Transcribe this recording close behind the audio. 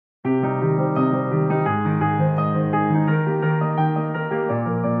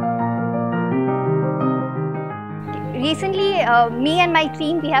recently, me and my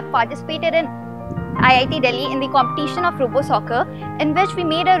team, we have participated in IIT Delhi in the competition of Robosoccer, in which we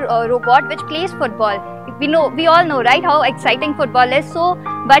made a robot which plays football. We all know, right, how exciting football is.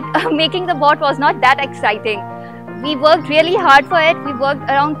 But making the bot was not that exciting. We worked really hard for it. We worked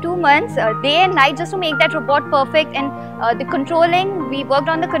around 2 months, day and night, just to make that robot perfect. And the controlling, we worked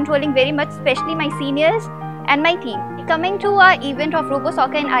on the controlling very much, especially my seniors and my team. Coming to our event of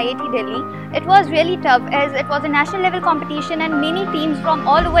Robosoccer in IIT Delhi, it was really tough as it was a national level competition and many teams from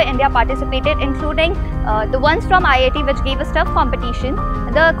all over India participated, including the ones from IIT, which gave us tough competition.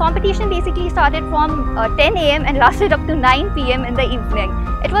 The competition basically started from 10 AM and lasted up to 9 PM in the evening.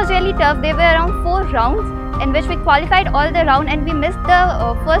 It was really tough. There were around 4 rounds in which we qualified all the round, and we missed the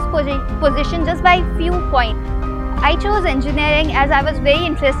first position just by few points. I chose engineering as I was very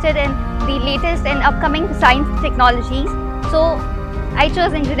interested in the latest and upcoming science technologies. So I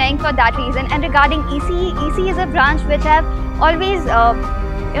chose engineering for that reason. And regarding EC is a branch which have always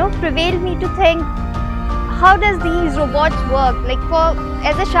prevailed me to think, how does these robots work? Like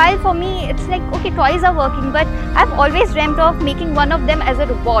as a child, for me, it's like, okay, toys are working, but I've always dreamt of making one of them as a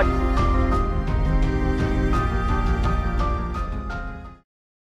robot.